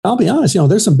I'll be honest,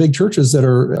 there's some big churches that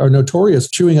are notorious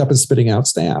chewing up and spitting out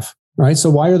staff, right?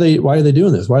 So why are they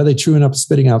doing this? Why are they chewing up and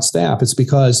spitting out staff? It's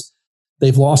because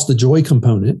they've lost the joy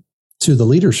component to the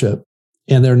leadership,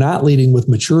 and they're not leading with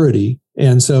maturity.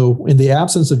 And so in the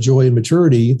absence of joy and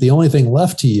maturity, the only thing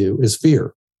left to you is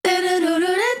fear.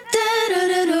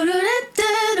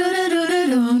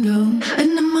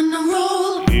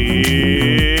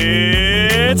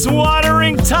 It's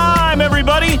watering time,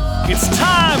 everybody. It's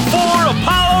time for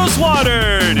Apollos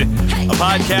Watered, a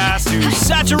podcast to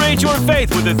saturate your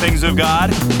faith with the things of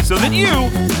God so that you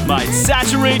might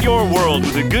saturate your world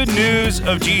with the good news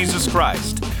of Jesus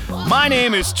Christ. My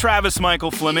name is Travis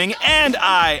Michael Fleming, and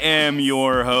I am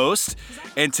your host.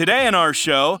 And today on our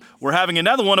show, we're having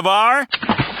another one of our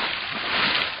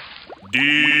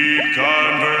Deep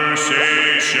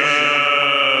Conversations.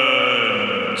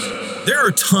 There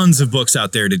are tons of books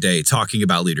out there today talking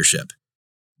about leadership.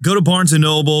 Go to Barnes &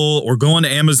 Noble or go on to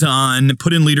Amazon,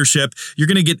 put in leadership. You're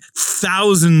going to get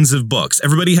thousands of books.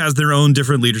 Everybody has their own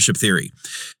different leadership theory.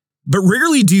 But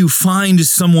rarely do you find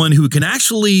someone who can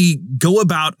actually go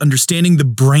about understanding the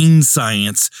brain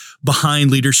science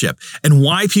behind leadership and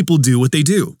why people do what they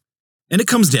do. And it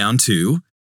comes down to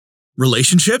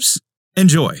relationships and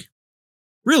joy.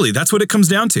 Really, that's what it comes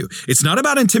down to. It's not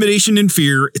about intimidation and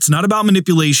fear. It's not about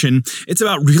manipulation. It's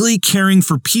about really caring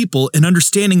for people and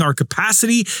understanding our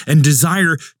capacity and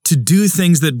desire to do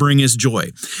things that bring us joy.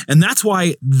 And that's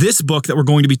why this book that we're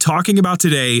going to be talking about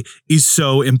today is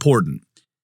so important.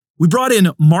 We brought in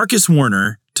Marcus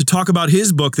Warner to talk about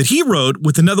his book that he wrote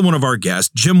with another one of our guests,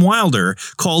 Jim Wilder,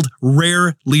 called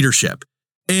Rare Leadership.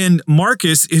 And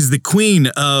Marcus is the queen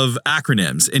of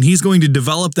acronyms, and he's going to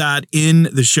develop that in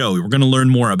the show. We're going to learn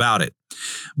more about it.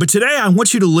 But today, I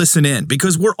want you to listen in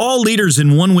because we're all leaders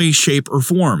in one way, shape, or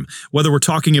form, whether we're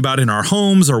talking about in our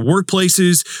homes, our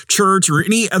workplaces, church, or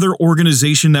any other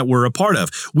organization that we're a part of.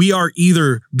 We are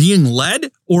either being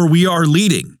led or we are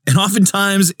leading, and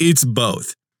oftentimes it's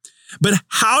both. But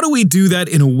how do we do that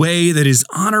in a way that is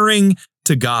honoring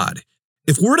to God?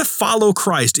 If we're to follow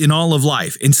Christ in all of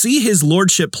life and see his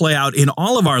lordship play out in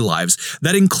all of our lives,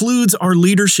 that includes our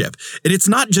leadership. And it's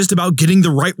not just about getting the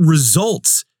right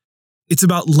results. It's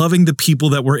about loving the people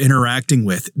that we're interacting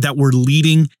with, that we're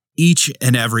leading each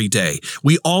and every day.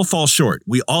 We all fall short.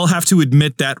 We all have to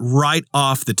admit that right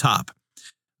off the top.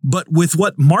 But with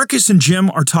what Marcus and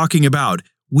Jim are talking about,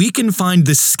 we can find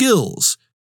the skills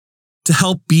to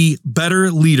help be better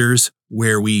leaders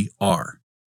where we are.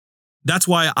 That's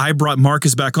why I brought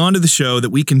Marcus back onto the show,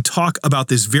 that we can talk about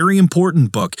this very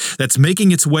important book that's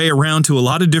making its way around to a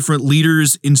lot of different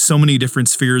leaders in so many different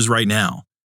spheres right now.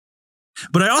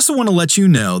 But I also want to let you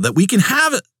know that we can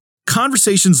have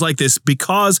conversations like this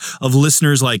because of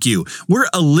listeners like you. We're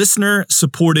a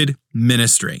listener-supported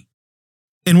ministry.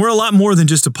 And we're a lot more than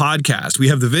just a podcast. We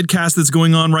have the vidcast that's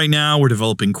going on right now. We're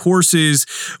developing courses.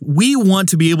 We want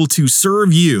to be able to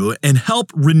serve you and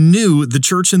help renew the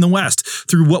church in the West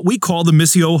through what we call the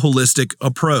Missio Holistic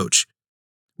approach.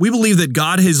 We believe that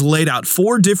God has laid out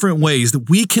 4 different ways that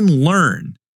we can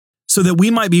learn so that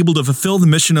we might be able to fulfill the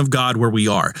mission of God where we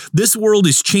are. This world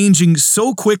is changing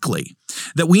so quickly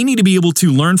that we need to be able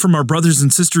to learn from our brothers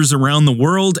and sisters around the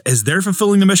world as they're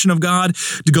fulfilling the mission of God,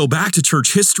 to go back to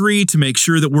church history to make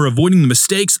sure that we're avoiding the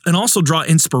mistakes and also draw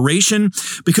inspiration,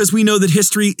 because we know that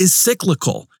history is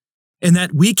cyclical and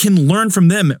that we can learn from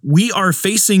them. We are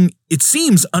facing, it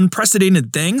seems,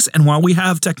 unprecedented things. And while we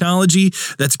have technology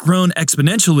that's grown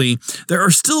exponentially, there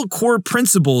are still core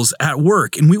principles at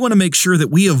work. And we want to make sure that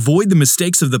we avoid the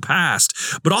mistakes of the past,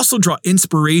 but also draw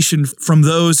inspiration from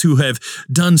those who have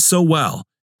done so well.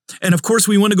 And of course,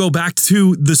 we want to go back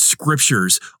to the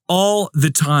scriptures all the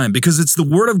time because it's the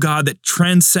word of God that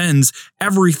transcends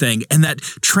everything and that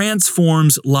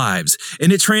transforms lives.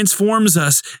 And it transforms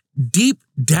us deep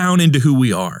down into who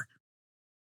we are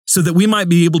so that we might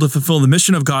be able to fulfill the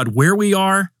mission of God where we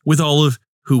are with all of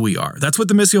who we are. That's what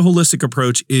the Missio Holistic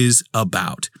approach is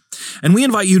about. And we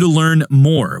invite you to learn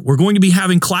more. We're going to be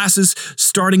having classes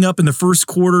starting up in the first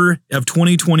quarter of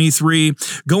 2023.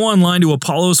 Go online to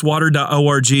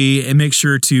apolloswater.org and make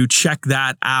sure to check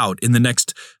that out in the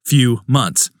next few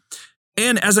months.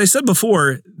 And as I said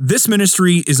before, this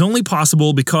ministry is only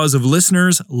possible because of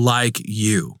listeners like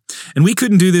you. And we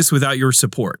couldn't do this without your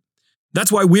support.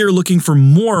 That's why we are looking for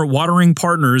more watering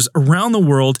partners around the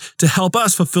world to help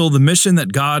us fulfill the mission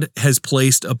that God has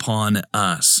placed upon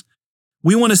us.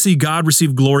 We want to see God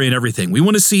receive glory in everything. We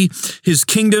want to see his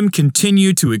kingdom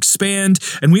continue to expand,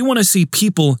 and we want to see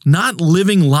people not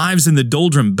living lives in the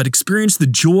doldrum, but experience the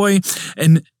joy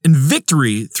and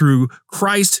victory through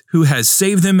Christ who has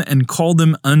saved them and called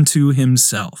them unto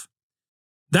himself.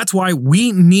 That's why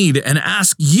we need and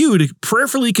ask you to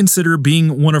prayerfully consider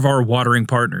being one of our watering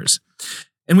partners.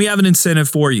 And we have an incentive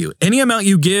for you. Any amount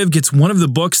you give gets one of the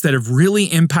books that have really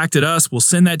impacted us. We'll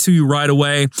send that to you right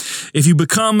away. If you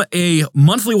become a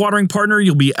monthly watering partner,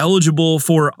 you'll be eligible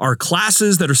for our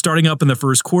classes that are starting up in the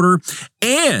first quarter.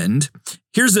 And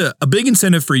here's a big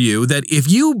incentive for you that if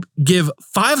you give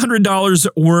 $500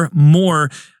 or more,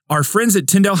 our friends at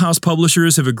Tyndale House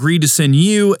Publishers have agreed to send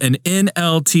you an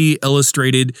NLT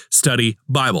Illustrated Study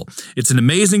Bible. It's an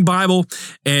amazing Bible,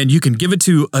 and you can give it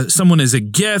to someone as a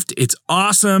gift. It's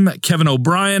awesome. Kevin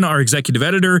O'Brien, our executive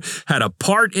editor, had a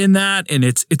part in that, and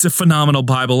it's a phenomenal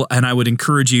Bible, and I would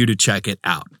encourage you to check it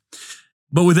out.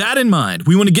 But with that in mind,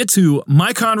 we want to get to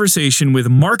my conversation with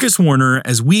Marcus Warner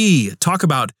as we talk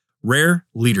about rare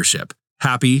leadership.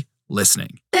 Happy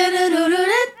listening.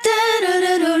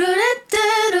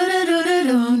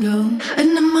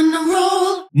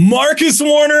 Marcus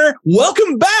Warner,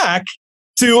 welcome back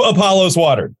to Apollos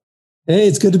Watered. Hey,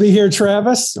 it's good to be here,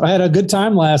 Travis. I had a good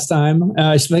time last time.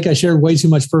 I think I shared way too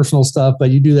much personal stuff, but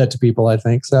you do that to people, I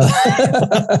think. So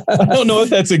I don't know if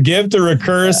that's a gift or a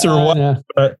curse or what,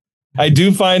 but I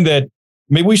do find that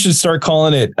maybe we should start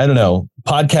calling it, I don't know,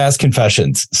 podcast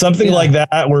confessions, something like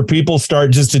that, where people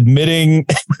start just admitting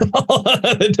all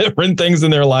the different things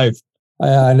in their life.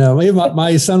 I know.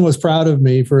 My son was proud of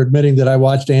me for admitting that I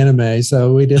watched anime,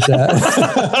 so we did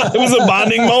that. It was a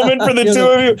bonding moment for the two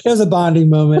of you. It was a bonding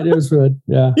moment. It was good.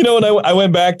 Yeah. You know, when I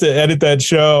went back to edit that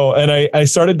show, and I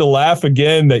started to laugh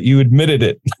again that you admitted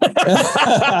it.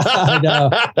 I know.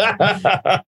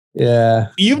 Yeah.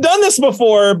 You've done this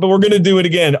before, but we're going to do it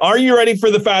again. Are you ready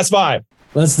for the Fast Five?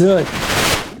 Let's do it.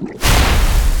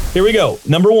 Here we go.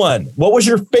 Number one, what was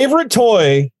your favorite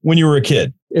toy when you were a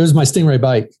kid? It was my Stingray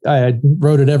bike. I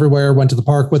rode it everywhere, went to the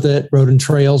park with it, rode in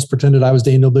trails, pretended I was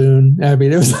Daniel Boone. I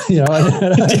mean, it was,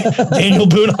 Daniel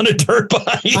Boone on a dirt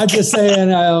bike. I'm just saying,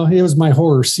 it was my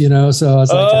horse, so I was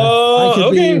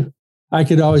like, I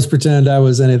could always pretend I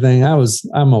was anything.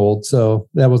 I'm old, so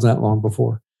that wasn't that long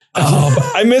before.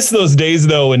 Oh, I miss those days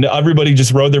though, and everybody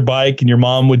just rode their bike, and your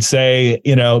mom would say,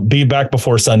 be back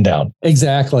before sundown.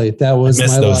 Exactly. That was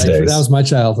my life. Days. That was my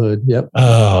childhood. Yep.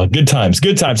 Oh, good times.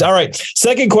 Good times. All right.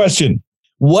 Second question.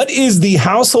 What is the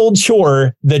household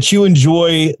chore that you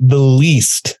enjoy the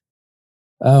least?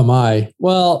 Oh my.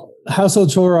 Well,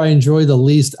 household chore I enjoy the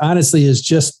least, honestly, is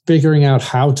just figuring out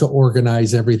how to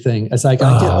organize everything. It's like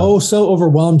I get so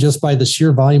overwhelmed just by the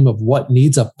sheer volume of what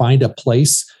needs to find a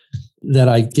place that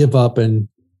I give up and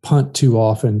punt too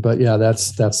often. But yeah,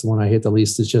 that's the one I hate the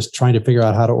least, is just trying to figure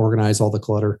out how to organize all the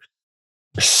clutter.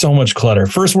 So much clutter.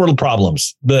 First world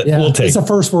problems that we'll take. It's a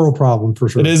first world problem for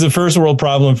sure. It is a first world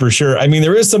problem for sure. I mean,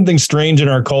 there is something strange in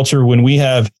our culture when we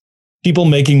have people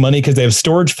making money because they have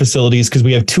storage facilities because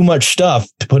we have too much stuff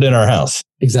to put in our house.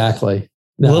 Exactly.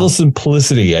 No. A little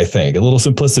simplicity, I think. A little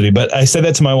simplicity. But I said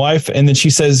that to my wife, and then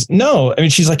she says, no. I mean,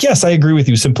 she's like, yes, I agree with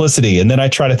you. Simplicity. And then I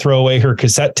try to throw away her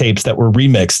cassette tapes that were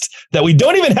remixed that we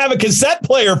don't even have a cassette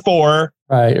player for.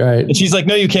 Right. And she's like,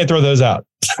 no, you can't throw those out.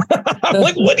 I'm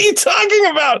like, what are you talking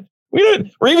about?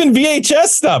 Or even VHS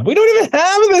stuff. We don't even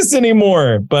have this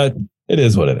anymore. But it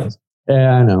is what it is.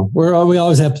 Yeah, I know. We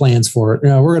always have plans for it.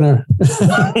 We're going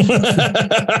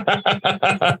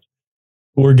to...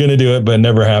 We're going to do it, but it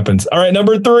never happens. All right.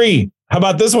 Number 3. How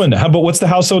about this one? What's the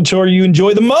household chore you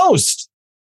enjoy the most?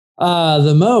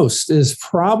 The most is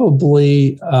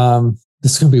probably,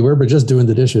 this is going to be weird, but just doing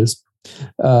the dishes.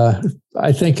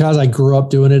 I think because I grew up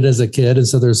doing it as a kid. And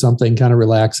so there's something kind of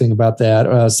relaxing about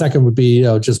that. Second would be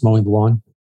just mowing the lawn.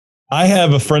 I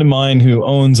have a friend of mine who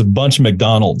owns a bunch of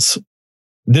McDonald's.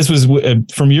 This was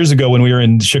from years ago when we were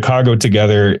in Chicago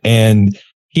together, and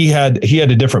he had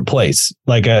a different place,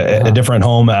 like a different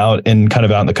home out in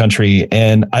the country.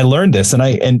 And I learned this,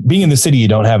 and being in the city, you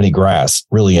don't have any grass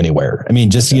really anywhere. I mean,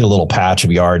 just a little patch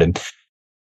of yard. And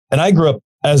I grew up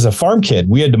as a farm kid.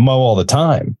 We had to mow all the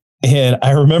time. And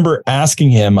I remember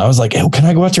asking him, I was like, hey, can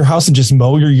I go out to your house and just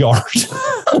mow your yard?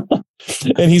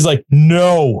 And he's like,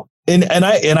 no. And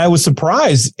I was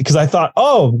surprised because I thought,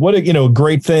 oh, what a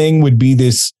great thing would be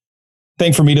this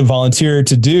thing for me to volunteer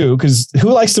to do, because who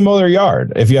likes to mow their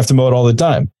yard if you have to mow it all the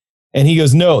time? And he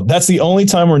goes, no, that's the only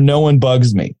time where no one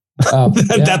bugs me.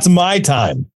 That's my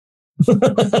time.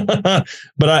 But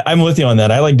I'm with you on that.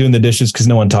 I like doing the dishes because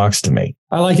no one talks to me.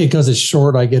 I like it because it's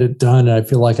short. I get it done, and I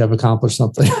feel like I've accomplished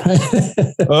something.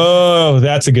 Oh,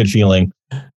 that's a good feeling.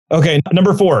 Okay,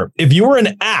 number 4. If you were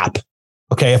an app,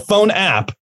 a phone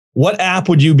app, what app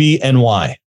would you be and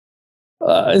why?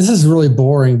 This is really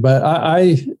boring, but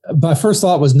my first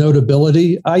thought was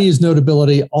Notability. I use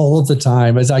Notability all of the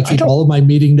time as I keep all of my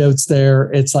meeting notes there.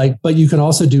 It's like, but you can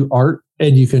also do art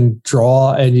and you can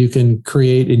draw and you can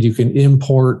create and you can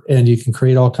import and you can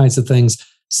create all kinds of things.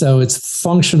 So it's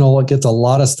functional. It gets a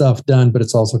lot of stuff done, but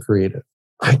it's also creative.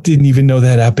 I didn't even know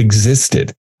that app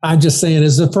existed. I'm just saying,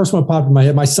 it's the first one popped in my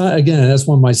head. My son, again, that's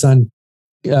when my son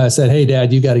said, "Hey,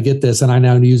 Dad, you got to get this," and I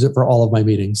now use it for all of my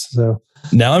meetings. So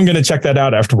now I'm going to check that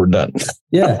out after we're done.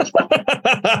 Yeah.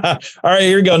 All right,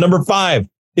 here we go. Number 5.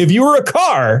 If you were a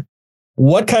car,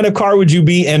 what kind of car would you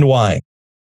be and why?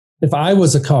 If I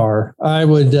was a car, I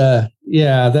would.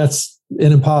 That's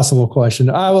an impossible question.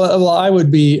 I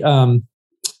would be.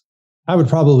 I would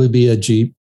probably be a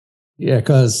Jeep. Yeah,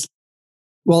 because.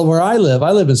 Well, where I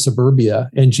live in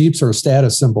suburbia, and Jeeps are a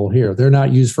status symbol here. They're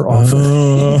not used for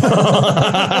off-road.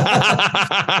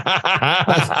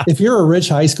 If you're a rich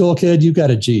high school kid, you've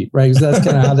got a Jeep, right? Because that's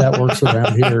kind of how that works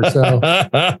around here. So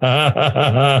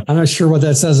I'm not sure what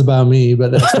that says about me,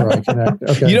 but that's where I connect.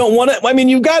 Okay. You don't want to. I mean,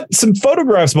 you've got some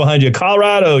photographs behind you: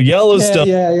 Colorado, Yellowstone.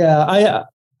 Yeah.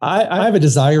 I have a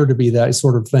desire to be that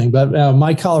sort of thing, but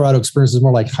my Colorado experience is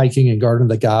more like hiking and Garden of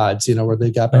the Gods, where they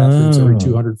got bathrooms every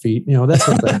 200 feet, that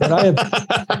sort of thing. But I have.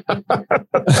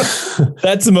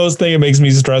 That's the most thing that makes me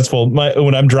stressful.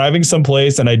 When I'm driving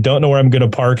someplace and I don't know where I'm going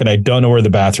to park and I don't know where the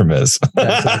bathroom is.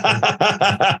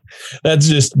 That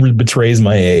just betrays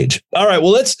my age. All right,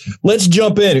 well, let's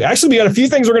jump in. Actually, we got a few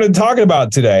things we're going to talk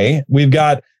about today.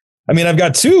 I've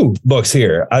got 2 books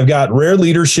here. I've got Rare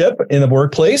Leadership in the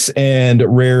Workplace and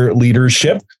Rare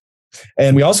Leadership.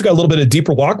 And we also got a little bit of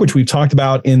Deeper Walk, which we've talked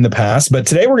about in the past. But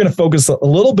today we're going to focus a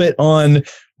little bit on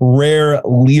Rare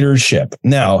Leadership.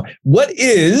 Now, what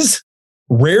is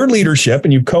Rare Leadership?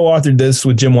 And you co-authored this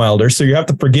with Jim Wilder. So you have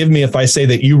to forgive me if I say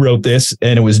that you wrote this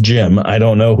and it was Jim. I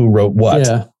don't know who wrote what.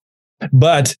 Yeah.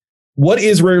 But what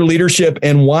is Rare Leadership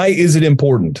and why is it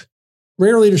important?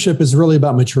 Rare Leadership is really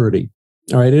about maturity.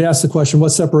 All right. It asks the question,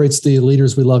 what separates the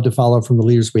leaders we love to follow from the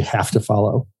leaders we have to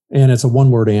follow? And it's a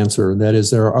one-word answer. And that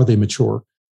is, are they mature?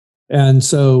 And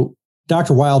so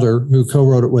Dr. Wilder, who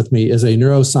co-wrote it with me, is a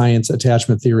neuroscience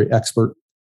attachment theory expert.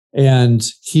 And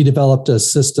he developed a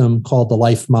system called the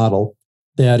Life Model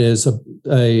that is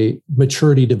a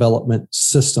maturity development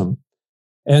system.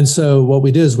 And so what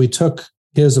we did is we took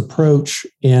his approach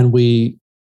and we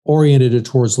oriented it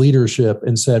towards leadership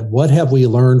and said, what have we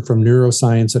learned from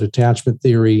neuroscience and attachment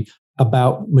theory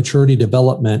about maturity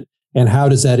development, and how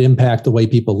does that impact the way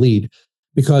people lead?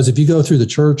 Because if you go through the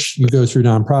church, you go through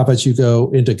nonprofits, you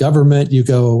go into government, you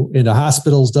go into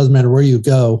hospitals, doesn't matter where you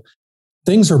go,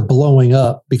 things are blowing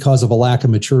up because of a lack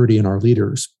of maturity in our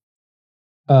leaders.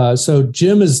 So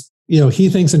Jim is, he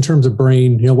thinks in terms of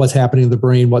brain, what's happening in the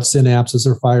brain, what synapses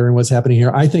are firing, what's happening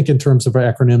here. I think in terms of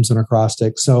acronyms and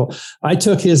acrostics. So I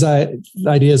took his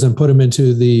ideas and put them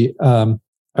into the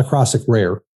acrostic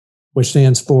RARE, which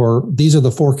stands for, these are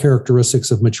the 4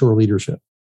 characteristics of mature leadership.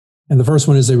 And the first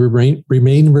one is they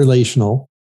remain relational.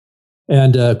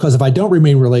 And because if I don't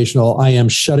remain relational, I am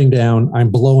shutting down, I'm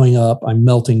blowing up, I'm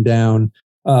melting down.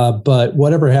 But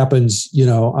whatever happens,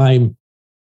 you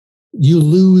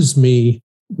lose me.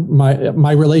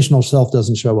 My relational self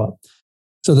doesn't show up.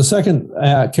 So the second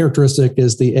characteristic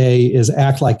is the A is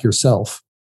act like yourself.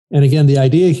 And again, the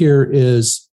idea here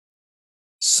is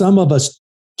some of us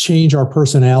change our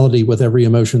personality with every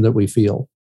emotion that we feel.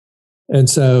 And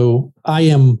so I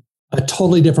am a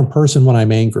totally different person when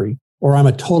I'm angry, or I'm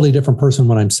a totally different person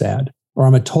when I'm sad, or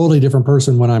I'm a totally different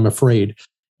person when I'm afraid.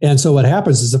 And so what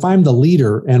happens is if I'm the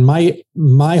leader and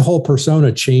my whole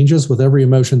persona changes with every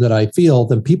emotion that I feel,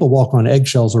 then people walk on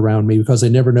eggshells around me because they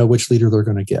never know which leader they're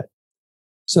going to get.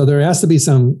 So there has to be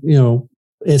some,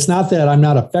 it's not that I'm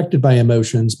not affected by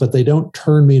emotions, but they don't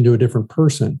turn me into a different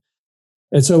person.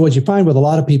 And so what you find with a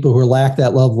lot of people who lack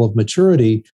that level of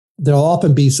maturity, there'll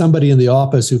often be somebody in the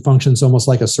office who functions almost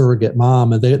like a surrogate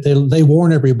mom. And they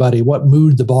warn everybody what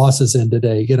mood the boss is in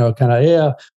today,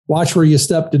 watch where you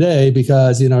step today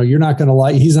because, you're not going to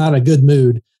like, he's not in a good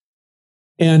mood.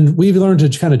 And we've learned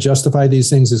to kind of justify these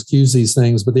things, excuse these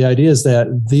things. But the idea is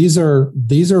that these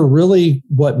are really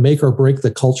what make or break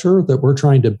the culture that we're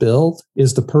trying to build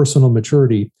is the personal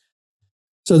maturity.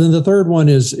 So then the third one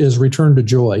is return to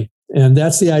joy. And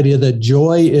that's the idea that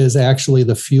joy is actually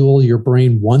the fuel your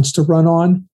brain wants to run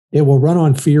on. It will run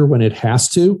on fear when it has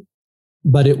to,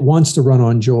 but it wants to run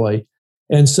on joy.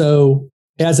 And so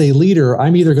as a leader,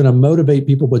 I'm either going to motivate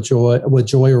people with joy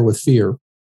or with fear.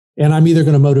 And I'm either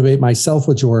going to motivate myself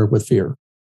with joy or with fear.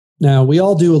 Now, we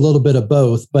all do a little bit of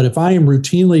both, but if I am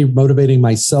routinely motivating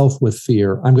myself with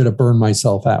fear, I'm going to burn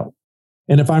myself out.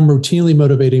 And if I'm routinely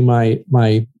motivating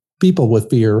my people with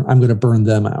fear, I'm going to burn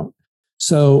them out.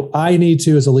 So I need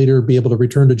to, as a leader, be able to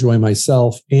return to joy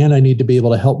myself, and I need to be able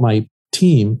to help my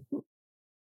team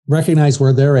recognize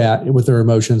where they're at with their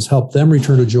emotions, help them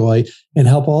return to joy, and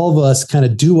help all of us kind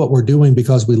of do what we're doing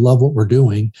because we love what we're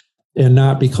doing and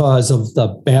not because of the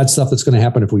bad stuff that's going to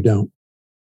happen if we don't.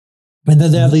 And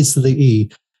then that leads to the E,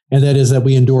 and that is that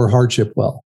we endure hardship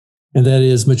well. And that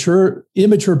is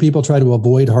immature people try to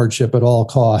avoid hardship at all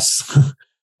costs.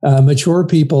 Mature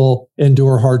people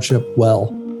endure hardship well.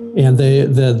 And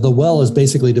the well is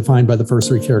basically defined by the first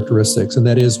three characteristics. And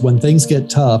that is when things get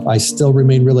tough, I still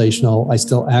remain relational. I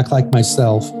still act like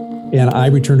myself, and I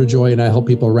return to joy, and I help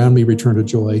people around me return to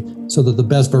joy so that the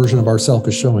best version of ourselves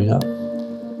is showing up.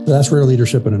 So that's rare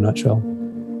leadership in a nutshell.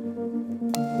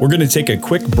 We're going to take a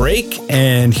quick break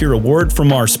and hear a word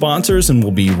from our sponsors, and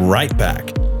we'll be right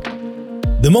back.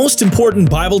 The most important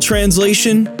Bible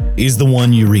translation is the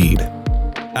one you read.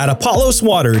 At Apollos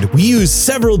Watered, we use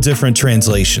several different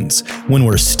translations when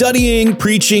we're studying,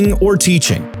 preaching, or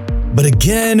teaching. But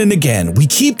again and again, we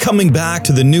keep coming back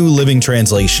to the New Living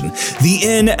Translation, the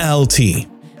NLT.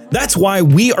 That's why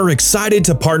we are excited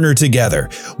to partner together.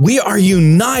 We are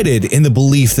united in the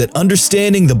belief that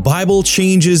understanding the Bible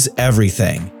changes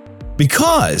everything.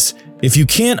 Because if you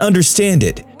can't understand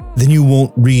it, then you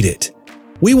won't read it.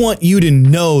 We want you to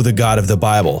know the God of the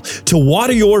Bible, to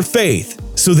water your faith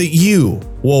so that you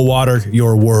will water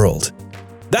your world.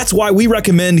 That's why we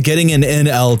recommend getting an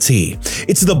NLT.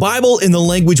 It's the Bible in the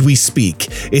language we speak.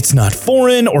 It's not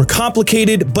foreign or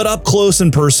complicated, but up close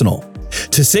and personal.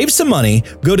 To save some money,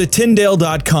 go to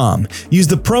Tyndale.com. Use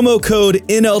the promo code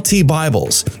NLT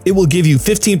Bibles. It will give you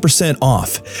 15%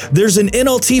 off. There's an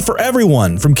NLT for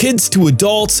everyone, from kids to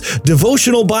adults,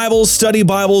 devotional Bibles, study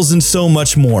Bibles, and so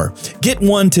much more. Get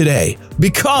one today,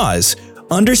 because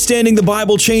understanding the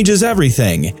Bible changes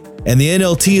everything, and the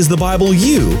NLT is the Bible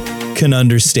you can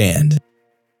understand.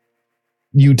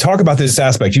 You talk about this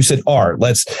aspect. You said R.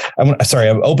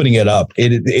 I'm opening it up.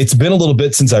 It's been a little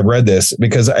bit since I read this,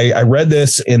 because I read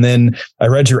this and then I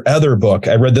read your other book.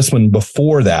 I read this one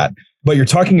before that, but you're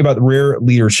talking about rare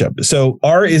leadership. So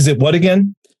R, is it what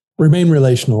again? Remain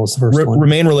relational is the first one.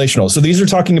 Remain relational. So these are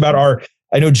talking about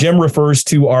I know Jim refers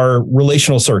to our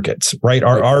relational circuits, right?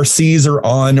 Our RCs are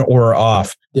on or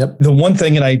off. Yep. The one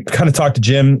thing, and I kind of talked to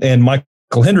Jim and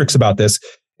Michael Hendricks about this,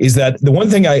 is that the one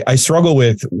thing I struggle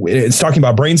with is talking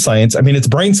about brain science. I mean, it's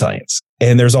brain science,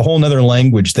 and there's a whole nother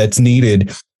language that's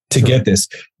needed to get this.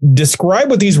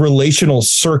 Describe what these relational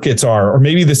circuits are, or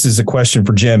maybe this is a question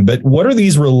for Jim, but what are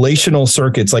these relational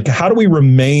circuits? Like, how do we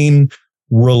remain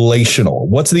relational?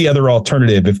 What's the other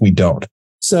alternative if we don't?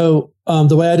 So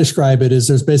the way I describe it is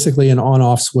there's basically an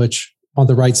on-off switch on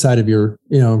the right side of your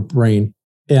brain.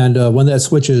 And when that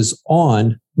switch is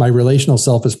on, my relational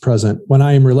self is present. When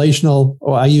I am relational,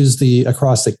 I use the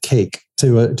acrostic CAKE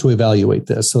to evaluate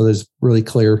this. So there's really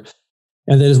clear.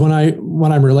 And that is when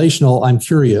I'm relational, I'm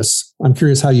curious. I'm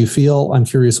curious how you feel. I'm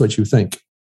curious what you think,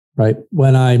 right?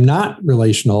 When I'm not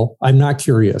relational, I'm not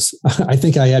curious. I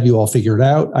think I have you all figured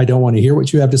out. I don't want to hear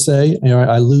what you have to say.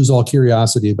 I lose all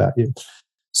curiosity about you.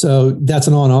 So that's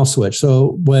an on-off switch.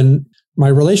 So when my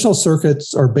relational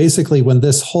circuits are basically when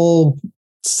this whole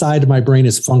side of my brain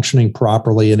is functioning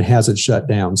properly and hasn't shut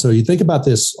down. So you think about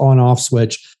this on-off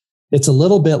switch, it's a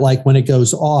little bit like when it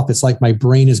goes off, it's like my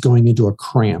brain is going into a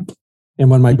cramp.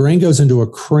 And when my brain goes into a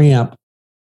cramp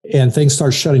and things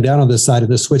start shutting down on this side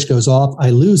and the switch goes off, I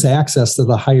lose access to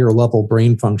the higher level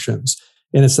brain functions.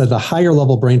 And it's at the higher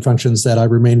level brain functions that I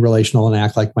remain relational and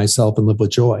act like myself and live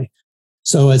with joy.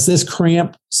 So as this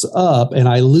cramps up and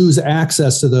I lose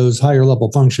access to those higher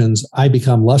level functions, I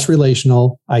become less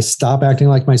relational. I stop acting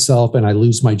like myself and I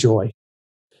lose my joy.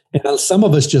 And some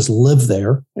of us just live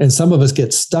there, and some of us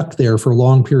get stuck there for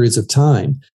long periods of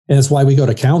time. And it's why we go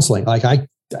to counseling. Like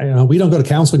we don't go to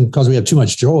counseling because we have too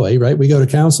much joy, right? We go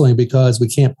to counseling because we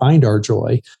can't find our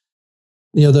joy.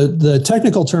 The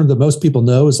technical term that most people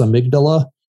know is amygdala,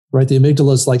 right? The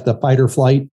amygdala is like the fight or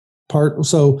flight part.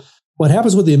 So what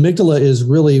happens with the amygdala is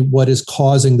really what is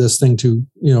causing this thing to,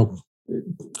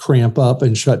 cramp up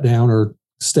and shut down or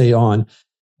stay on.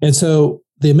 And so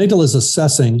the amygdala is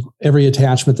assessing every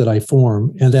attachment that I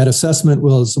form. And that assessment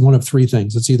was one of three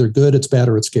things. It's either good, it's bad,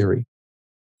 or it's scary.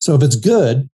 So if it's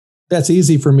good, that's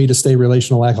easy for me to stay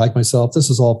relational, act like myself. This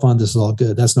is all fun. This is all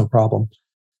good. That's no problem.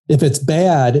 If it's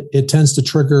bad, it tends to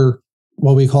trigger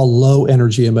what we call low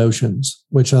energy emotions,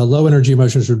 which low energy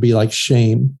emotions would be like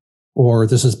shame, or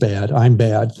this is bad. I'm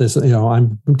bad.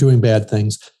 I'm doing bad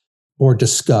things. Or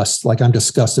disgust, like I'm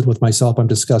disgusted with myself. I'm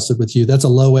disgusted with you. That's a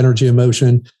low energy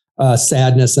emotion.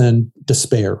 Sadness and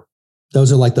despair.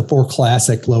 Those are like the four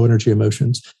classic low energy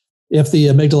emotions. If the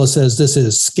amygdala says this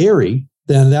is scary,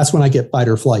 then that's when I get fight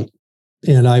or flight.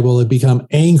 And I will become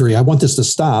angry. I want this to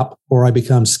stop, or I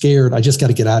become scared. I just got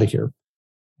to get out of here.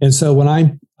 And so when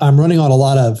I'm running on a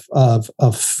lot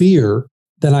of fear,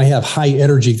 then I have high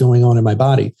energy going on in my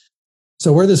body.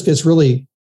 So where this gets really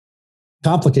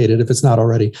complicated, if it's not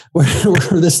already, where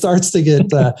this starts to get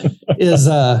is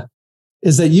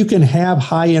that you can have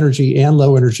high energy and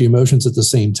low energy emotions at the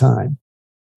same time.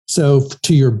 So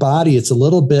to your body, it's a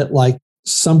little bit like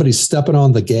somebody stepping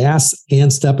on the gas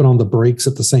and stepping on the brakes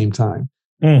at the same time.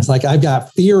 It's like I've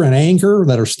got fear and anger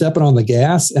that are stepping on the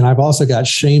gas, and I've also got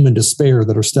shame and despair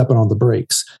that are stepping on the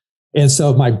brakes. And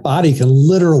so my body can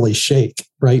literally shake,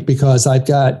 right? Because I've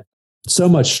got so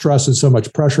much stress and so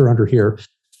much pressure under here.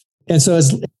 And so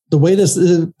as the way this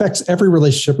affects every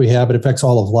relationship we have, it affects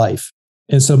all of life.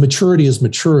 And so maturity is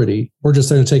maturity. We're just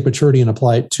going to take maturity and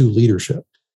apply it to leadership.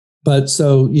 But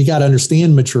so you got to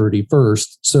understand maturity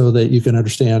first so that you can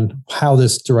understand how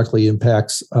this directly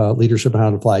impacts leadership and how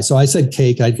to apply. So I said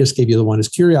cake. I just gave you the one. It's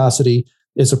curiosity,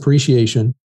 it's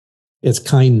appreciation, it's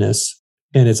kindness,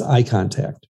 and it's eye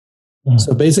contact.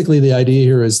 So basically the idea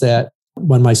here is that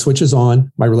when my switch is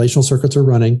on, my relational circuits are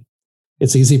running,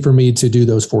 it's easy for me to do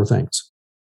those 4 things.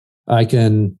 I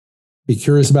can be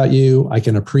curious about you. I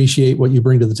can appreciate what you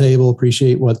bring to the table,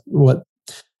 appreciate what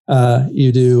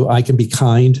you do. I can be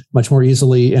kind much more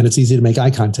easily, and it's easy to make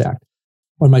eye contact.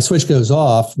 When my switch goes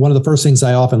off, one of the first things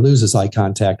I often lose is eye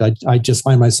contact. I just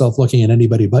find myself looking at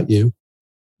anybody but you.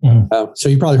 So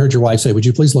you probably heard your wife say, "Would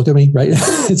you please look at me?" Right?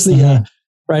 It's the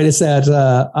right. It's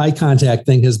that eye contact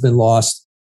thing has been lost,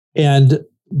 and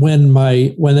when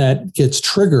that gets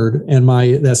triggered and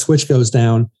that switch goes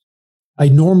down, a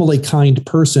normally kind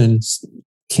person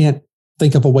can't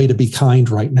think of a way to be kind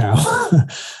right now.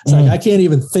 It's like, I can't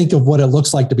even think of what it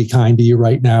looks like to be kind to you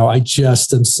right now. I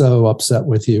just am so upset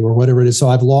with you or whatever it is. So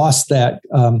I've lost that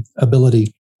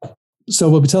ability. So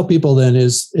what we tell people then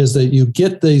is that you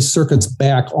get these circuits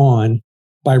back on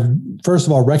by, first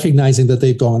of all, recognizing that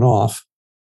they've gone off,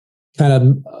 kind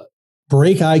of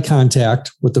break eye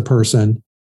contact with the person.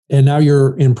 And now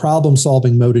you're in problem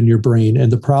solving mode in your brain. And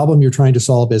the problem you're trying to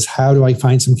solve is, how do I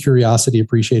find some curiosity,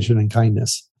 appreciation, and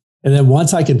kindness? And then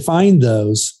once I can find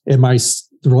those and my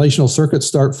relational circuits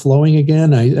start flowing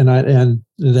again, and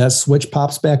that switch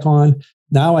pops back on,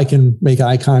 now I can make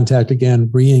eye contact again,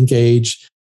 re-engage.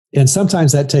 And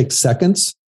sometimes that takes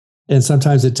seconds, and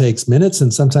sometimes it takes minutes,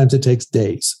 and sometimes it takes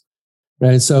days.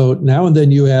 Right. So now and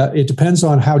then it depends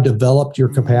on how developed your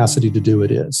capacity to do it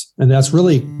is. And that's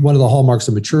really one of the hallmarks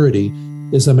of maturity,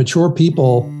 is that mature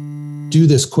people do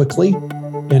this quickly,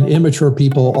 and immature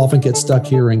people often get stuck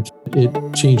here, and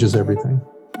it changes everything.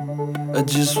 I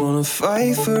just want to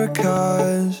fight for a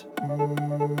cause.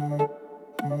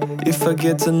 If I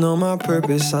get to know my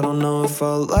purpose, I don't know if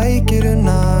I'll like it or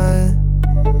not.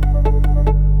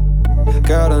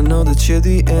 God, I know that you're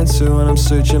the answer. When I'm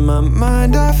searching my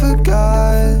mind, I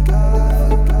forgot.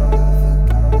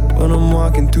 When I'm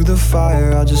walking through the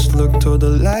fire, I'll just look toward the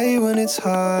light when it's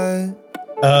hot.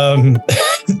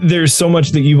 There's so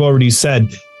much that you've already said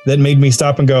that made me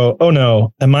stop and go, oh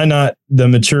no, am I not the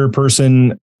mature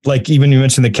person? Like, even you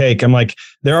mentioned the cake. I'm like,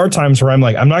 there are times where I'm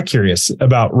like, I'm not curious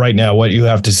about right now what you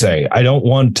have to say. I don't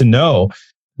want to know.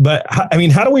 But I mean,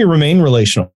 how do we remain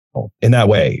relational in that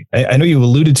way? I know you've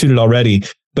alluded to it already,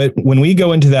 but when we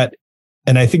go into that,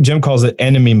 and I think Jim calls it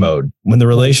enemy mode, when the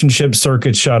relationship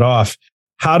circuit shut off,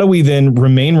 how do we then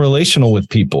remain relational with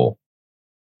people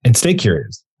and stay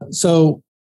curious? So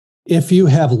if you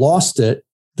have lost it,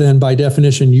 then by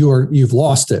definition, you've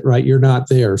lost it, right? You're not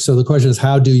there. So the question is,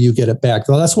 how do you get it back?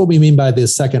 Well, that's what we mean by the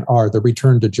second R, the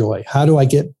return to joy. How do I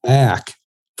get back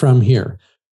from here?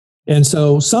 And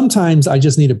so sometimes I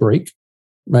just need a break,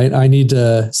 right?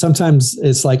 Sometimes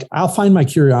it's like, I'll find my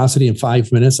curiosity in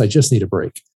 5 minutes. I just need a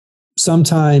break.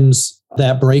 Sometimes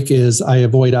that break is I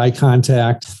avoid eye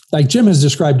contact. Like Jim has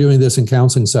described doing this in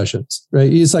counseling sessions,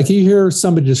 right? It's like you hear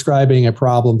somebody describing a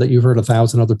problem that you've heard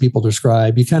 1,000 other people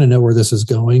describe. You kind of know where this is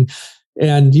going,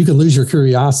 and you can lose your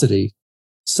curiosity.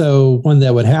 So when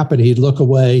that would happen, he'd look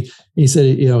away. He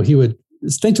said, he would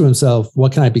think to himself,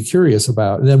 what can I be curious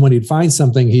about? And then when he'd find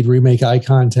something, he'd remake eye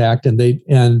contact,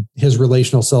 and his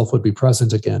relational self would be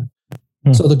present again.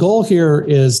 So the goal here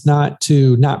is not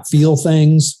to not feel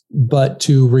things, but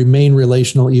to remain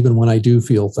relational even when I do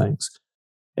feel things.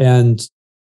 And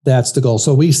that's the goal.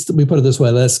 So we put it this way: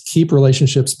 let's keep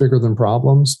relationships bigger than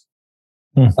problems.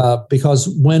 Because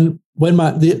when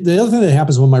the other thing that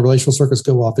happens when my relational circuits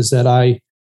go off is that I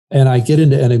get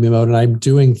into enemy mode and I'm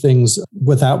doing things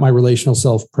without my relational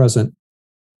self present.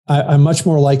 I'm much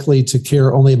more likely to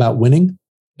care only about winning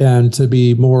and to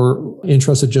be more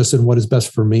interested just in what is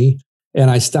best for me. And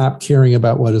I stop caring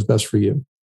about what is best for you.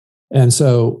 And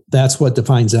so that's what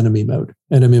defines enemy mode.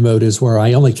 Enemy mode is where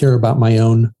I only care about my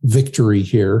own victory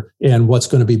here and what's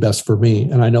going to be best for me.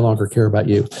 And I no longer care about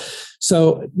you.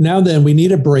 So now then we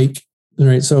need a break,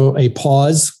 right? So a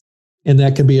pause, and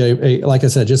that can be a like I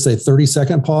said, just a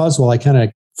 30-second pause while I kind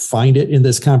of find it in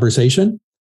this conversation.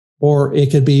 Or it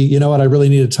could be, you know what, I really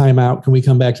need a timeout. Can we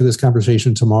come back to this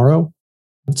conversation tomorrow?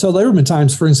 So there have been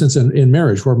times, for instance, in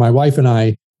marriage where my wife and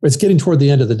I, it's getting toward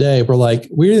the end of the day, we're like,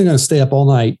 we're either going to stay up all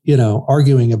night,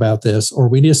 arguing about this, or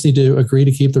we just need to agree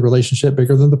to keep the relationship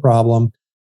bigger than the problem,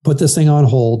 put this thing on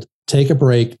hold, take a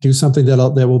break, do something that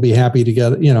will be happy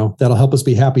together, that'll help us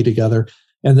be happy together.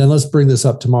 And then let's bring this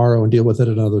up tomorrow and deal with it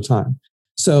another time.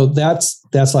 So that's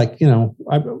like,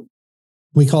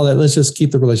 we call that, let's just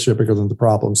keep the relationship bigger than the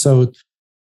problem. So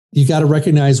you got to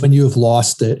recognize when you have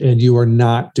lost it and you are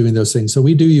not doing those things. So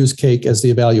we do use CAKE as the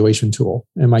evaluation tool.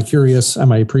 Am I curious? Am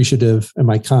I appreciative? Am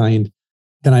I kind?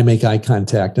 Can I make eye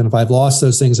contact? And if I've lost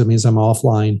those things, it means I'm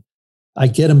offline. I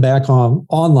get them back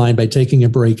online by taking a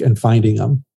break and finding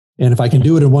them. And if I can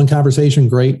do it in one conversation,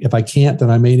 great. If I can't, then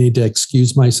I may need to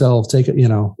excuse myself, take it,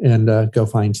 and go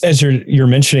find. As you're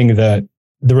mentioning that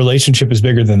the relationship is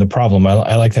bigger than the problem.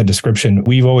 I like that description.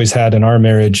 We've always had in our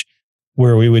marriage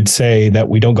where we would say that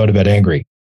we don't go to bed angry.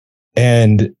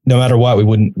 And no matter what, we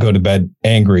wouldn't go to bed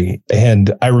angry.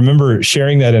 And I remember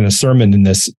sharing that in a sermon, and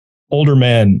this older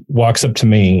man walks up to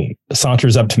me,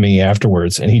 saunters up to me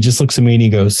afterwards, and he just looks at me and he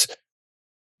goes,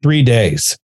 3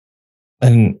 days.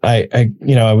 And I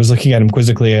was looking at him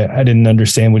quizzically. I didn't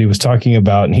understand what he was talking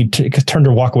about. And he turned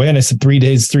to walk away. And I said, 3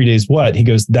 days, 3 days, what? He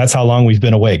goes, that's how long we've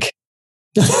been awake.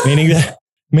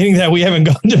 meaning that we haven't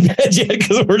gone to bed yet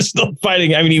because we're still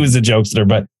fighting. I mean, he was a jokester,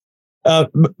 but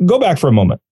go back for a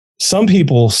moment. Some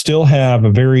people still have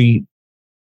they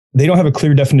don't have a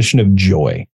clear definition of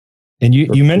joy. And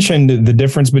you mentioned the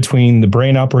difference between the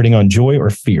brain operating on joy or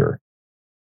fear.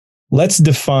 Let's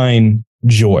define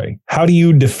joy. How do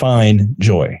you define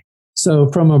joy? So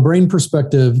from a brain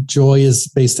perspective, joy is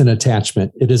based in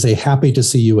attachment. It is a happy to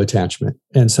see you attachment.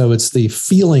 And so it's the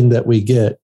feeling that we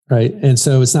get. Right. And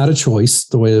so it's not a choice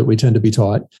the way that we tend to be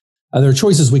taught. There are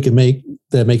choices we can make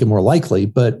that make it more likely,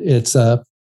 but it's, if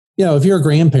you're a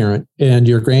grandparent and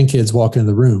your grandkids walk in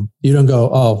the room, you don't go,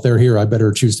 oh, they're here, I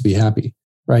better choose to be happy.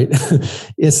 Right.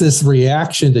 It's this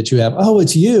reaction that you have. Oh,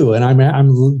 it's you. And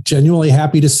I'm genuinely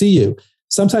happy to see you.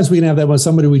 Sometimes we can have that when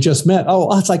somebody we just met.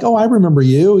 Oh, it's like, oh, I remember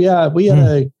you. Yeah, we had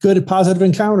a good positive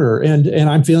encounter and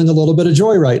I'm feeling a little bit of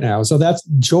joy right now. So that's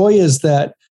joy, is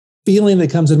that feeling that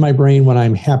comes in my brain when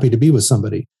I'm happy to be with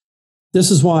somebody.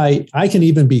 This is why I can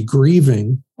even be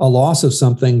grieving a loss of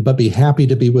something, but be happy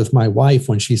to be with my wife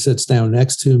when she sits down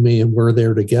next to me and we're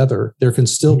there together. There can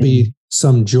still be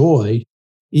some joy,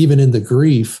 even in the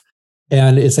grief.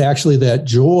 And it's actually that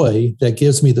joy that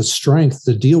gives me the strength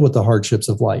to deal with the hardships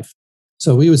of life.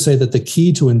 So we would say that the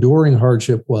key to enduring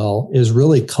hardship well is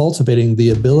really cultivating the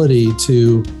ability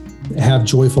to have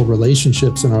joyful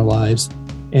relationships in our lives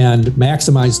and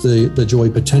maximize the joy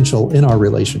potential in our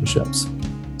relationships.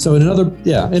 So in another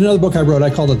book I wrote, I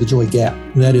called it the joy gap.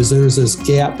 That is, there's this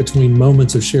gap between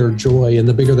moments of shared joy, and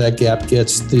the bigger that gap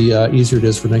gets, the easier it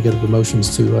is for negative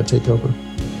emotions to take over.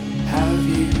 Have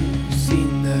you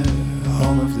seen the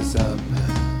home of the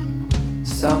summer?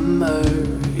 Summer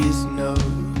is no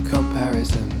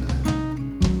comparison.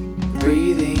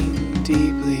 Breathing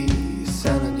deeply,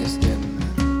 sun on your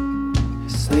skin.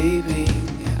 Sleeping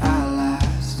at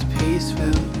last, peaceful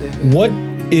living. What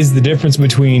is the difference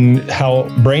between how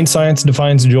brain science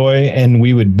defines joy and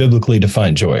we would biblically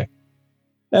define joy?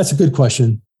 That's a good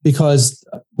question, because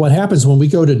what happens when we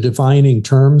go to defining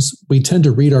terms, we tend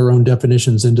to read our own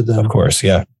definitions into them. Of course,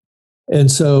 yeah. And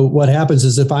so what happens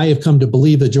is, if I have come to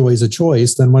believe that joy is a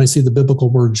choice, then when I see the biblical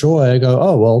word joy, I go,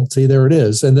 oh, well, see, there it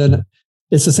is. And then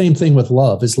it's the same thing with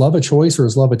love. Is love a choice or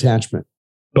is love attachment?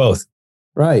 Both.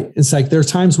 Right. It's like there's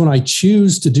times when I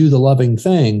choose to do the loving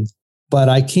thing, but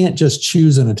I can't just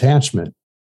choose an attachment.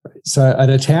 So an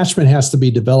attachment has to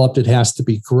be developed. It has to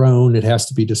be grown. It has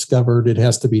to be discovered. It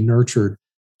has to be nurtured.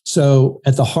 So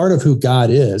at the heart of who God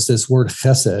is, this word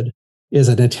chesed is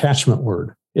an attachment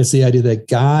word. It's the idea that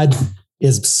God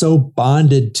is so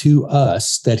bonded to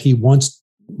us that he wants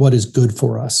what is good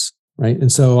for us, right?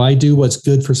 And so I do what's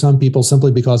good for some people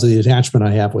simply because of the attachment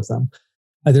I have with them.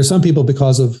 There's some people,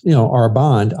 because of our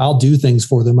bond, I'll do things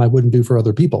for them I wouldn't do for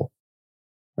other people.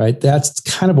 Right? That's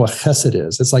kind of what chesed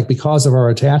is. It's like, because of our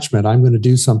attachment, I'm going to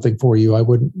do something for you I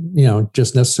wouldn't,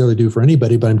 just necessarily do for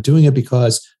anybody, but I'm doing it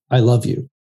because I love you.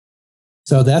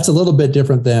 So that's a little bit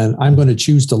different than I'm going to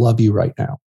choose to love you right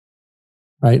now.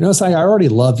 Right? No, it's like, I already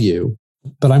love you,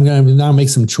 but I'm going to now make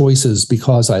some choices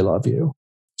because I love you.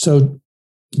 So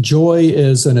joy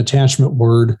is an attachment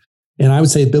word. And I would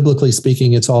say, biblically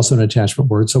speaking, it's also an attachment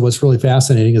word. So what's really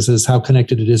fascinating is how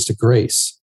connected it is to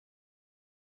grace.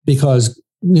 Because,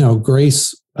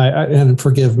 grace, and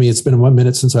forgive me, it's been 1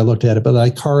 minute since I looked at it, but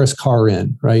like charis,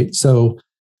 charin, right? So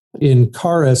in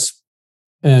charis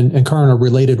and charin are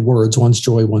related words. One's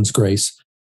joy, one's grace.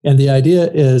 And the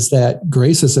idea is that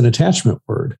grace is an attachment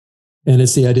word. And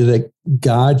it's the idea that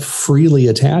God freely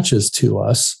attaches to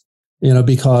us,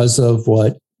 because of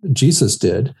what Jesus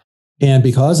did. And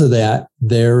because of that,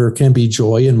 there can be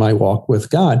joy in my walk with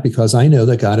God because I know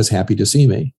that God is happy to see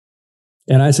me.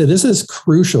 And I say this is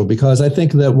crucial because I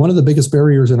think that one of the biggest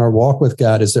barriers in our walk with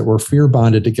God is that we're fear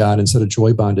bonded to God instead of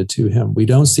joy bonded to him. We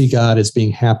don't see God as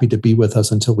being happy to be with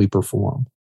us until we perform.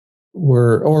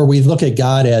 Or we look at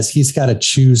God as he's got to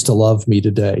choose to love me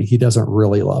today. He doesn't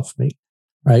really love me,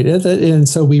 right? And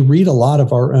so we read a lot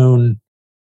of our own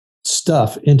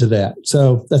stuff into that.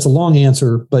 So that's a long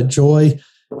answer, but joy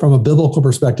from a biblical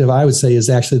perspective, I would say is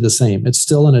actually the same. It's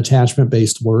still an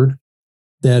attachment-based word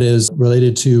that is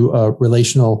related to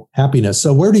relational happiness.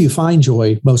 So where do you find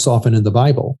joy most often in the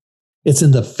Bible? It's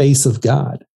in the face of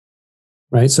God,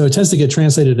 right? So it tends to get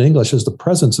translated in English as the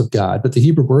presence of God, but the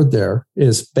Hebrew word there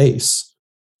is face.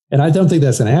 And I don't think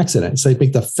that's an accident. It's like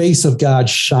make the face of God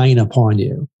shine upon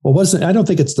you. Well, I don't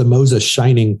think it's the Moses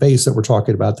shining face that we're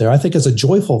talking about there. I think it's a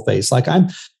joyful face. Like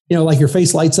like your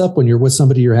face lights up when you're with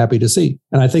somebody you're happy to see.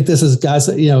 And I think this is God's,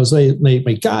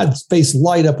 make God's face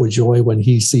light up with joy when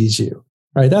he sees you,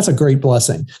 right? That's a great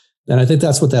blessing. And I think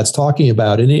that's what that's talking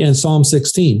about. And in Psalm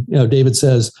 16, David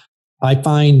says, I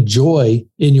find joy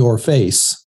in your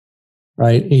face,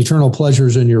 right? Eternal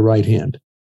pleasures in your right hand.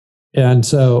 And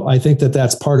so I think that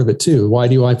that's part of it too. Why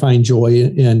do I find joy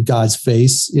in God's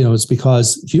face? It's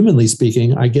because humanly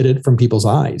speaking, I get it from people's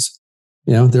eyes.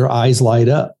 Their eyes light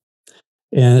up.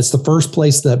 And it's the first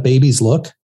place that babies look,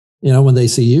 when they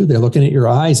see you, they're looking at your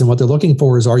eyes. And what they're looking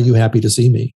for is, are you happy to see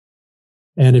me?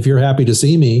 And if you're happy to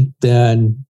see me,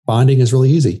 then bonding is really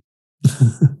easy.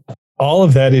 All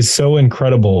of that is so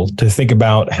incredible to think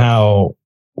about how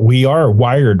we are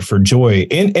wired for joy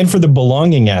and for the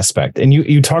belonging aspect. And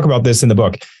you talk about this in the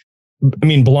book. I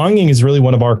mean, belonging is really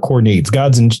one of our core needs.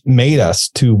 God's made us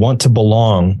to want to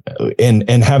belong and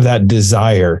have that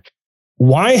desire.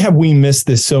 Why have we missed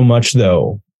this so much,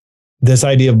 though? This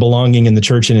idea of belonging in the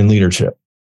church and in leadership?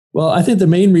 Well, I think the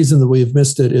main reason that we've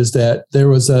missed it is that there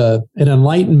was an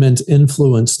Enlightenment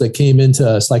influence that came into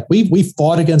us. Like we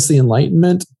fought against the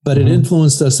Enlightenment, but it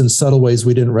influenced us in subtle ways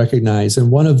we didn't recognize. And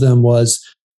one of them was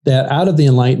that out of the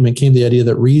Enlightenment came the idea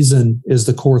that reason is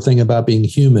the core thing about being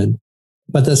human.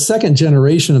 But the second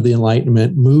generation of the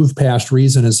Enlightenment moved past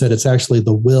reason and said it's actually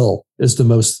the will is the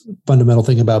most fundamental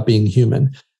thing about being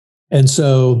human. And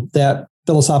so that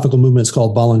philosophical movement is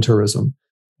called voluntarism.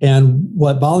 And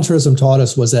what voluntarism taught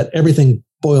us was that everything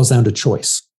boils down to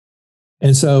choice.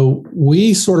 And so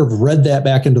we sort of read that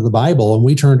back into the Bible and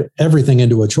we turned everything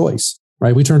into a choice,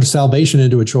 right? We turned salvation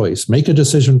into a choice, make a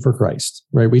decision for Christ,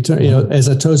 right? We turn, as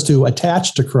opposed to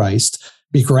attach to Christ,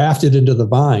 be grafted into the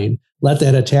vine, let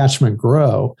that attachment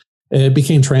grow. It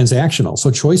became transactional.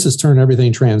 So choices turn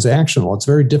everything transactional. It's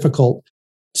very difficult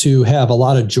to have a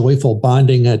lot of joyful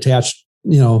bonding attached,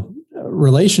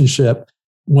 relationship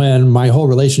when my whole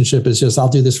relationship is just, I'll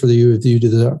do this for you, you do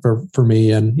that for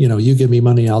me. And, you give me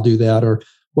money, I'll do that, or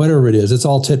whatever it is. It's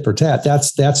all tit for tat.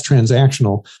 That's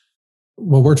transactional.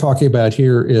 What we're talking about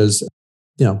here is,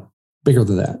 bigger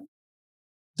than that.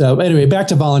 So anyway, back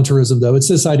to voluntarism, though. It's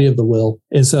this idea of the will.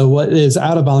 And so what is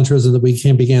out of voluntarism that we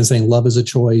began saying love is a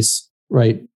choice,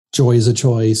 right? Joy is a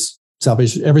choice.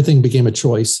 Salvation, everything became a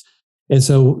choice. And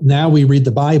so now we read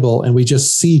the Bible and we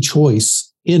just see choice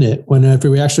in it, when if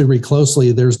we actually read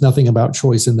closely, there's nothing about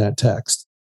choice in that text.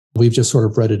 We've just sort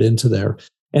of read it into there.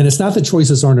 And it's not that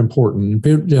choices aren't important.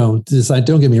 Don't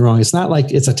get me wrong. It's not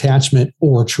like it's attachment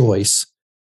or choice.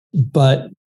 But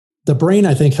the brain,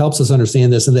 I think, helps us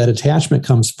understand this, and that attachment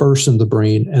comes first in the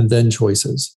brain and then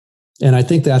choices. And I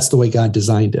think that's the way God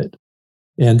designed it.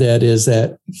 And that is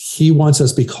that he wants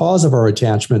us, because of our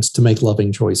attachments, to make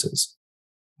loving choices.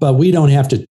 But we don't have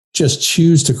to just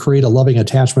choose to create a loving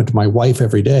attachment to my wife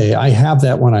every day. I have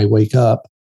that when I wake up.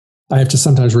 I have to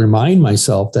sometimes remind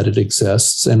myself that it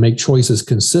exists and make choices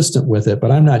consistent with it,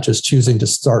 but I'm not just choosing to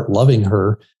start loving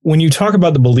her. When you talk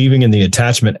about the believing in the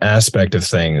attachment aspect of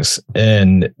things,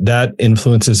 and that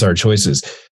influences our choices,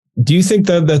 do you think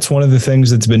that that's one of the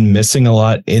things that's been missing a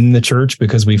lot in the church,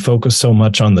 because we focus so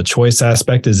much on the choice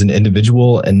aspect as an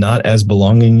individual and not as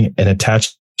belonging and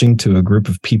attaching to a group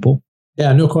of people?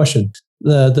 Yeah, no question.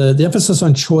 The emphasis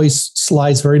on choice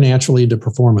slides very naturally into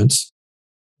performance.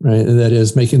 right? And that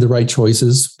is making the right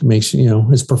choices,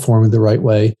 is performing the right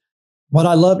way. What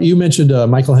I love, you mentioned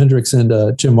Michael Hendricks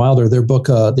and Jim Wilder, their book,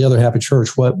 The Other Happy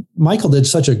Church. What Michael did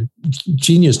such a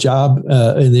genius job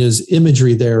in his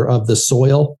imagery there of the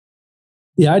soil.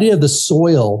 The idea of the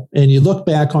soil, and you look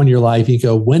back on your life, you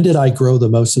go, when did I grow the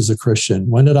most as a Christian?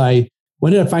 When did I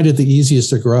find it the easiest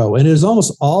to grow? And it was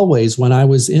almost always when I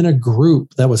was in a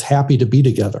group that was happy to be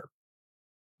together.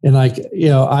 And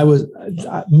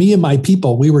me and my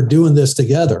people, we were doing this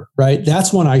together, right?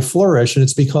 That's when I flourish. And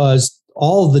it's because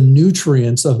all of the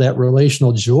nutrients of that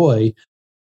relational joy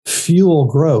fuel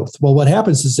growth. Well, what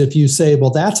happens is if you say, well,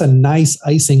 that's a nice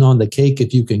icing on the cake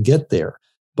if you can get there.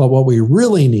 But what we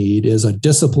really need is a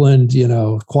disciplined,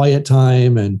 quiet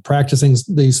time and practicing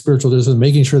these spiritual disciplines,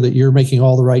 making sure that you're making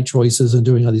all the right choices and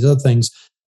doing all these other things.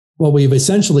 What we've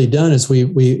essentially done is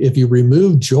if you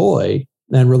remove joy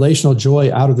and relational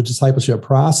joy out of the discipleship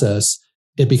process,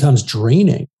 it becomes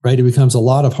draining, right? It becomes a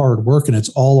lot of hard work and it's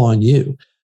all on you.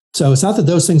 So it's not that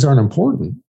those things aren't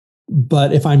important,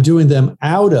 but if I'm doing them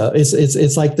out of,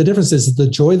 it's like the difference is the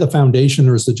joy the foundation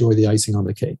or is the joy the icing on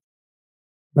the cake,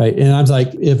 right? And I'm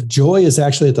like, if joy is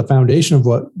actually at the foundation of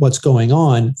what's going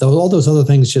on, all those other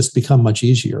things just become much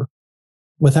easier.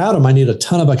 Without them, I need a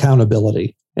ton of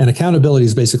accountability, and accountability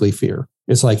is basically fear.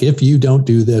 It's like, if you don't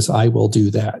do this, I will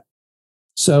do that.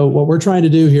 So what we're trying to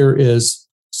do here is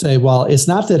say, well, it's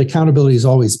not that accountability is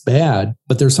always bad,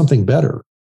 but there's something better.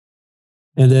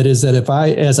 And that is that if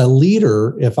I, as a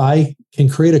leader, if I can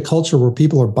create a culture where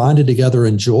people are bonded together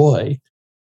in joy,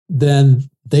 then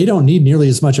they don't need nearly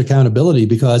as much accountability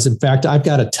because, in fact, I've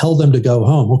got to tell them to go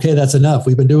home. Okay, that's enough.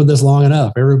 We've been doing this long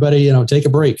enough. Everybody, take a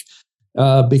break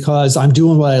because I'm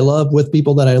doing what I love with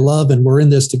people that I love, and we're in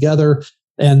this together.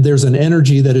 And there's an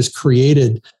energy that is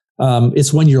created.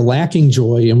 It's when you're lacking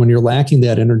joy and when you're lacking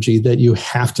that energy that you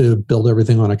have to build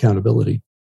everything on accountability.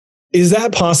 Is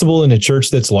that possible in a church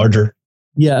that's larger?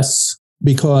 Yes,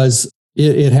 because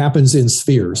it happens in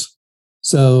spheres.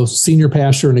 So senior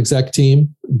pastor and exec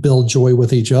team build joy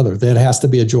with each other. That has to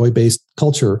be a joy-based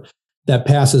culture that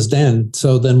passes then.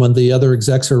 So then when the other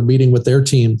execs are meeting with their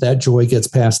team, that joy gets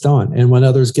passed on. And when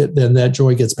others then that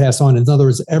joy gets passed on. In other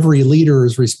words, every leader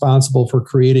is responsible for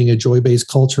creating a joy-based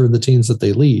culture in the teams that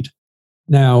they lead.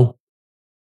 Now,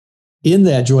 in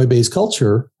that joy-based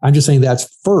culture, I'm just saying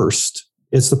that's first.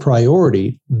 It's the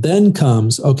priority. Then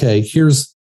comes, okay,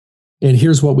 here's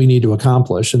what we need to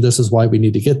accomplish. And this is why we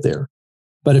need to get there.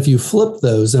 But if you flip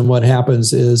those, then what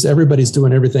happens is everybody's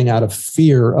doing everything out of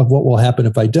fear of what will happen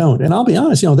if I don't. And I'll be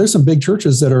honest, there's some big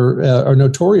churches that are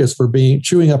notorious for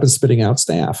chewing up and spitting out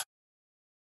staff.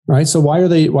 Right? So why are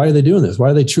they doing this? Why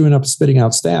are they chewing up and spitting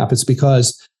out staff? It's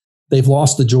because they've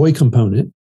lost the joy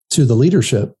component to the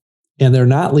leadership, and they're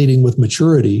not leading with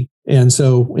maturity. And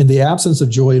so in the absence of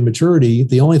joy and maturity,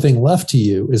 the only thing left to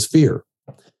you is fear.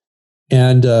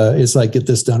 And it's like, get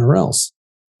this done or else.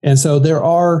 And so there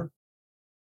are,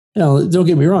 don't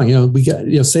get me wrong, we got,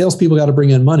 salespeople got to bring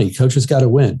in money. Coaches got to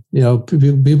win.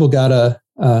 People got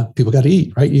to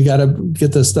eat, right? You got to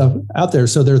get this stuff out there.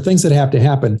 So there are things that have to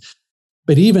happen.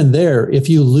 But even there, if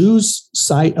you lose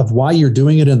sight of why you're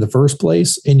doing it in the first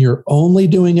place, and you're only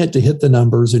doing it to hit the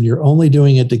numbers, and you're only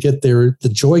doing it to get there, the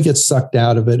joy gets sucked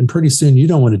out of it. And pretty soon you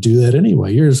don't want to do that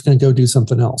anyway. You're just going to go do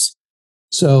something else.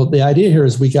 So the idea here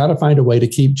is we got to find a way to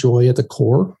keep joy at the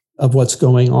core of what's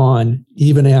going on,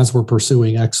 even as we're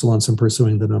pursuing excellence and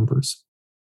pursuing the numbers.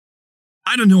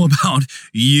 I don't know about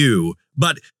you,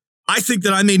 but I think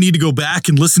that I may need to go back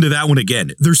and listen to that one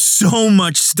again. There's so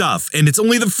much stuff, and it's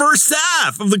only the first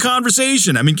half of the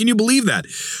conversation. I mean, can you believe that?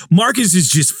 Marcus is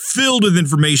just filled with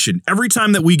information. Every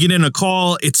time that we get in a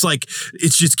call, it's like,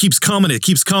 it just keeps coming, it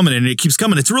keeps coming, and it keeps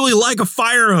coming. It's really like a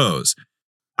fire hose.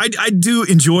 I do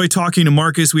enjoy talking to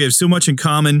Marcus. We have so much in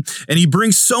common, and he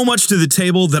brings so much to the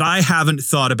table that I haven't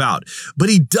thought about. But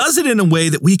he does it in a way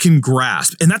that we can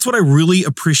grasp, and that's what I really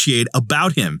appreciate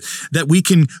about him, that we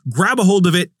can grab a hold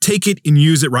of it, take it, and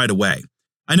use it right away.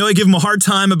 I know I give him a hard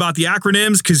time about the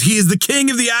acronyms because he is the king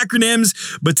of the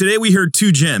acronyms, but today we heard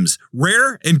two gems,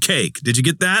 RARE and CAKE. Did you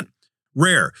get that?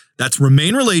 RARE, that's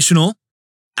remain relational,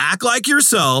 act like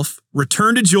yourself,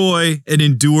 return to joy, and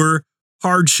endure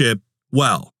hardship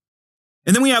well.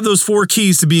 And then we have those 4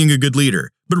 keys to being a good leader.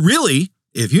 But really,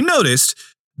 if you noticed,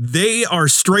 they are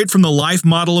straight from the life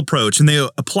model approach, and they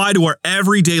apply to our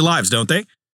everyday lives, don't they?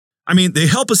 I mean, they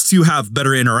help us to have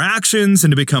better interactions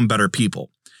and to become better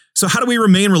people. So how do we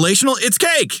remain relational? It's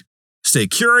CAKE. Stay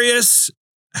curious,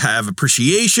 have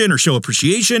appreciation or show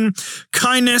appreciation,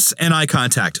 kindness, and eye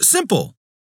contact. Simple.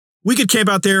 We could camp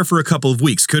out there for a couple of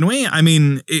weeks, couldn't we? I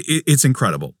mean, it's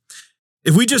incredible.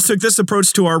 If we just took this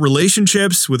approach to our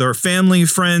relationships with our family,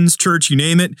 friends, church, you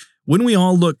name it, wouldn't we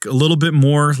all look a little bit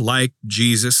more like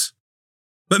Jesus?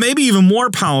 But maybe even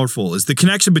more powerful is the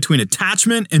connection between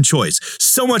attachment and choice.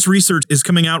 So much research is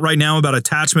coming out right now about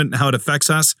attachment and how it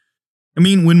affects us. I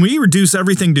mean, when we reduce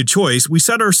everything to choice, we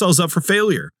set ourselves up for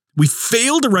failure. We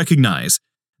fail to recognize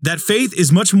that faith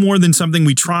is much more than something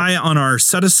we try on our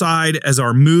set aside as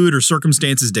our mood or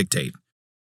circumstances dictate.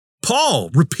 Paul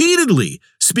repeatedly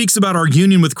speaks about our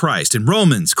union with Christ in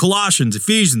Romans, Colossians,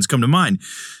 Ephesians come to mind.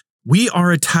 We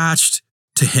are attached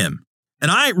to him. And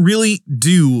I really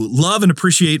do love and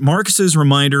appreciate Marcus's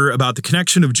reminder about the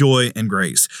connection of joy and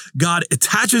grace. God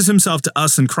attaches himself to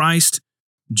us in Christ,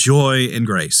 joy and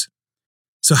grace.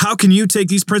 So how can you take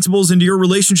these principles into your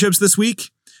relationships this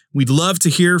week? We'd love to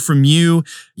hear from you.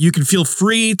 You can feel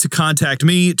free to contact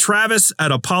me,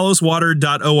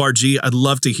 Travis@apolloswatered.org. I'd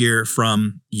love to hear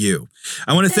from you.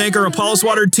 I want to thank our Apollos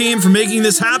Watered team for making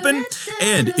this happen.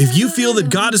 And if you feel that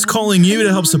God is calling you to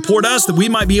help support us, that we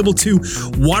might be able to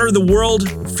water the world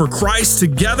for Christ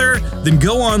together, then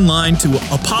go online to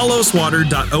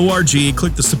apolloswatered.org,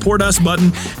 click the support us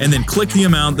button, and then click the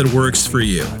amount that works for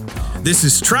you. This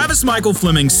is Travis Michael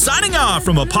Fleming signing off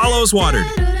from Apollos Watered.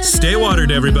 Stay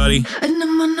watered, everybody. And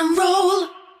I'm on a roll.